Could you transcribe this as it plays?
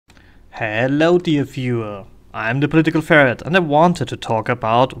Hello, dear viewer. I'm the Political Ferret, and I wanted to talk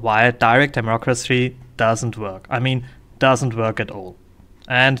about why direct democracy doesn't work. Doesn't work at all.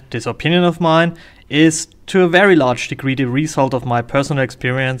 And this opinion of mine is to a very large degree the result of my personal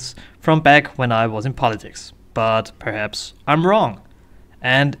experience from back when I was in politics. But perhaps I'm wrong.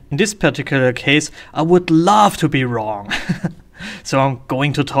 And in this particular case, I would love to be wrong. So I'm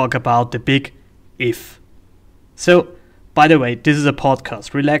going to talk about the big if. So, by the way, this is a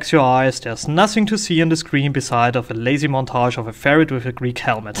podcast. Relax your eyes. There's nothing to see on the screen beside of a lazy montage of a ferret with a Greek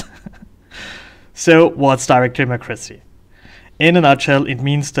helmet. So, what's direct democracy? In a nutshell, it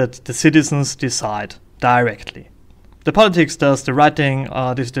means that the citizens decide directly. The politics does the writing,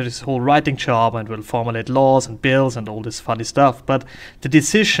 this whole writing job, and will formulate laws and bills and all this funny stuff. But the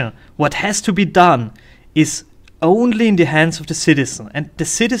decision, what has to be done, is only in the hands of the citizen, and the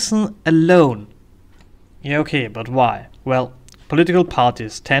citizen alone. Yeah, okay, but why? Well, political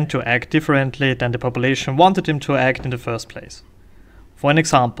parties tend to act differently than the population wanted them to act in the first place. For an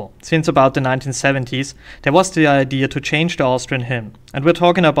example, since about the 1970s, there was the idea to change the Austrian hymn, and we're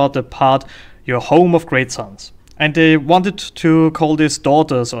talking about the part, "Your home of great sons." And they wanted to call this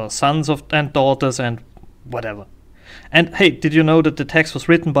daughters or sons of and daughters and whatever. And hey, did you know that the text was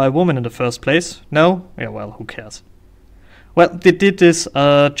written by a woman in the first place? No? Yeah, well, who cares? Well, they did this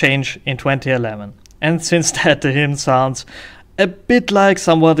change in 2011. And since that, the hymn sounds a bit like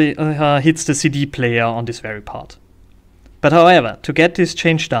somebody hits the CD player on this very part. But however, to get this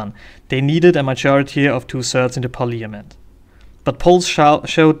change done, they needed a majority of 2/3 in the parliament. But polls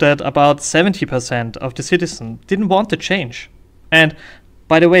showed that about 70% of the citizens didn't want the change. And,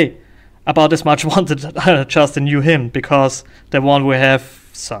 by the way, about as much wanted just a new hymn, because the one we have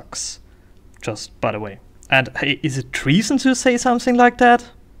sucks. Just by the way. And hey, is it treason to say something like that?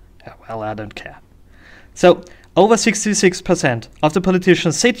 Yeah, well, I don't care. So, over 66% of the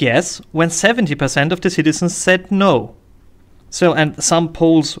politicians said yes, when 70% of the citizens said no. So, and some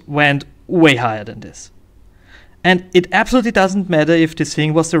polls went way higher than this. And it absolutely doesn't matter if this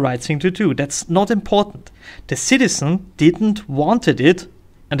thing was the right thing to do. That's not important. The citizen didn't wanted it,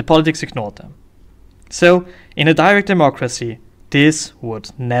 and the politics ignored them. So, in a direct democracy, this would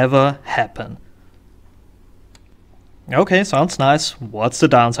never happen. Okay, sounds nice. What's the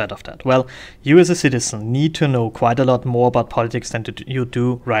downside of that? Well, you as a citizen need to know quite a lot more about politics than you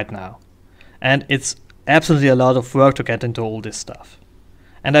do right now. And it's absolutely a lot of work to get into all this stuff.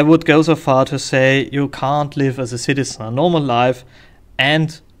 And I would go so far to say you can't live as a citizen a normal life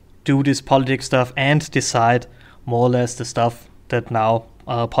and do this politics stuff and decide more or less the stuff that now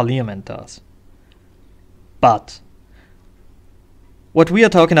Parliament does. But what we are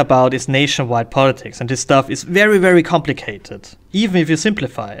talking about is nationwide politics, and this stuff is very, very complicated, even if you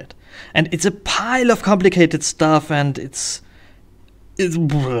simplify it. And it's a pile of complicated stuff, and it's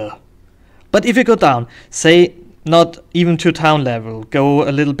bleh. But if you go down, say, not even to town level, go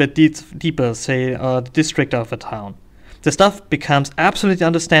a little bit deeper, say the district of a town, the stuff becomes absolutely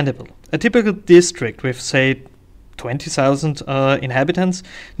understandable. A typical district with, say, 20,000 inhabitants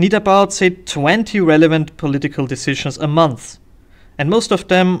need about, say, 20 relevant political decisions a month. And most of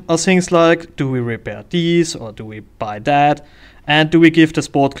them are things like, do we repair these, or do we buy that, and do we give the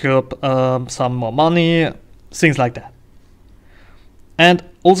sport club some more money, things like that. And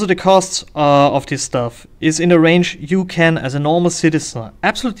also the costs of this stuff is in a range you can, as a normal citizen,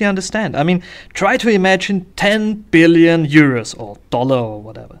 absolutely understand. I mean, try to imagine 10 billion euros or dollar or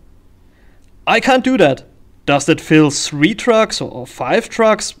whatever. I can't do that. Does that fill 3 trucks or 5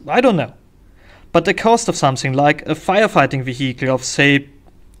 trucks? I don't know. But the cost of something like a firefighting vehicle of, say,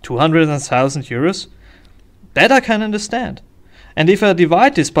 200,000 euros, that I can understand. And if I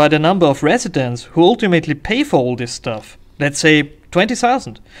divide this by the number of residents who ultimately pay for all this stuff, let's say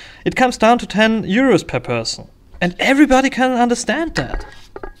 20,000, it comes down to 10 euros per person. And everybody can understand that.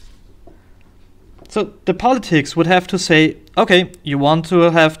 So the politics would have to say, okay, you want to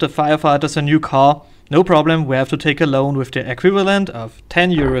have the firefighters a new car, no problem, we have to take a loan with the equivalent of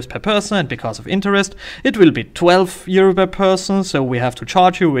 10 euros per person, and because of interest, it will be 12 euro per person, so we have to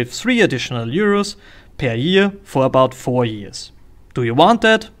charge you with 3 additional euros per year for about 4 years. Do you want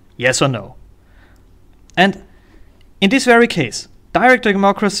that? Yes or no? And in this very case, direct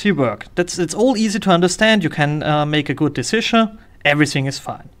democracy work. It's all easy to understand. You can make a good decision. Everything is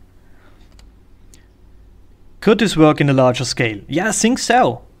fine. Could this work in a larger scale? Yeah, I think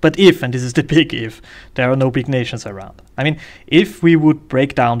so. But if, and this is the big if, there are no big nations around. I mean, if we would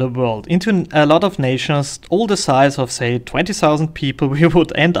break down the world into a lot of nations, all the size of, say, 20,000 people, we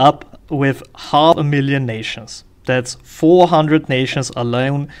would end up with 500,000 nations. That's 400 nations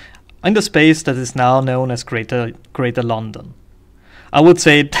alone in the space that is now known as Greater London. I would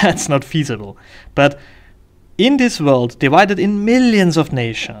say that's not feasible. But in this world, divided in millions of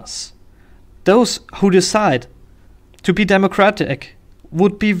nations, those who decide to be democratic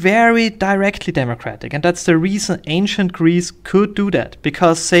would be very directly democratic. And that's the reason ancient Greece could do that.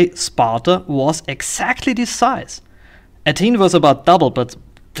 Because, say, Sparta was exactly this size. Athens was about double, but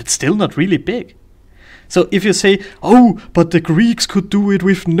that's still not really big. So if you say, oh, but the Greeks could do it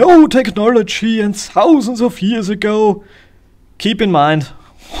with no technology and thousands of years ago, keep in mind,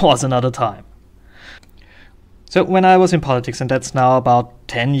 was another time. So when I was in politics, and that's now about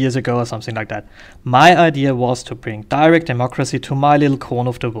 10 years ago or something like that, my idea was to bring direct democracy to my little corner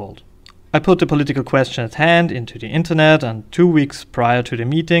of the world. I put the political question at hand into the internet, and 2 weeks prior to the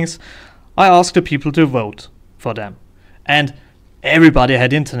meetings, I asked the people to vote for them. And everybody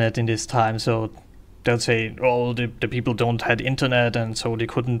had internet in this time, so they'll say, oh, the people don't had internet and so they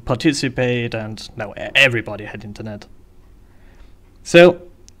couldn't participate, and no, everybody had internet. So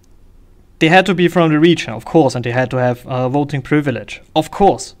they had to be from the region, of course, and they had to have voting privilege, of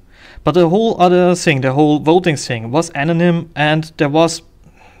course. But the whole other thing, the whole voting thing was anonym, and there was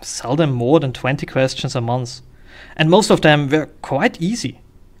seldom more than 20 questions a month. And most of them were quite easy.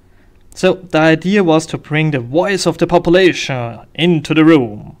 So the idea was to bring the voice of the population into the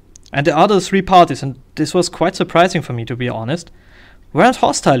room. And the other 3 parties, and this was quite surprising for me to be honest, weren't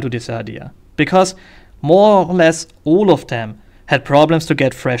hostile to this idea. Because more or less all of them had problems to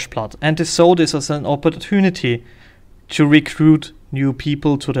get fresh blood, and they saw this as an opportunity to recruit new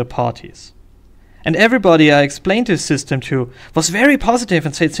people to their parties. And everybody I explained this system to was very positive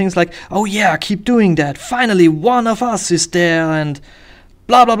and said things like, oh yeah, keep doing that, finally one of us is there, and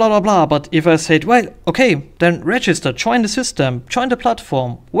blah blah blah blah blah. But if I said, well, okay, then register, join the system, join the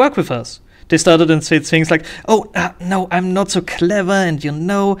platform, work with us, they started and said things like, oh, no, I'm not so clever, and you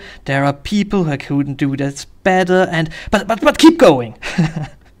know, there are people who couldn't do that better, and but keep going.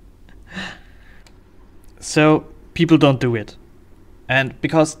 So people don't do it, and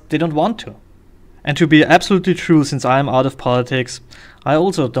because they don't want to. And to be absolutely true, since I'm out of politics, I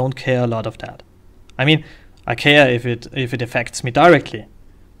also don't care a lot of that. I mean, I care if it affects me directly,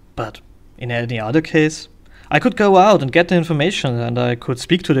 but in any other case, I could go out and get the information, and I could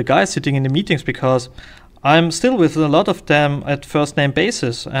speak to the guys sitting in the meetings, because I'm still with a lot of them at first name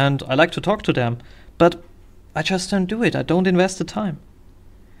basis, and I like to talk to them, but I just don't do it. I don't invest the time.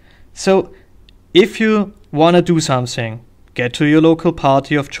 So if you want to do something, get to your local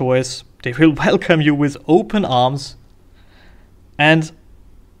party of choice. They will welcome you with open arms, and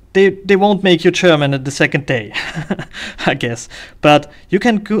they won't make you German at the second day, I guess. But you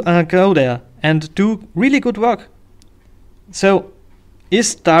can go there and do really good work. So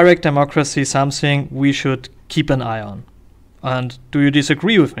is direct democracy something we should keep an eye on? And do you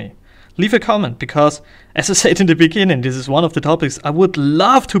disagree with me? Leave a comment, because as I said in the beginning, this is one of the topics I would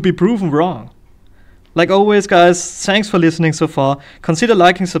love to be proven wrong. Like always, guys, thanks for listening so far. Consider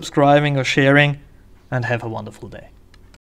liking, subscribing or sharing, and have a wonderful day.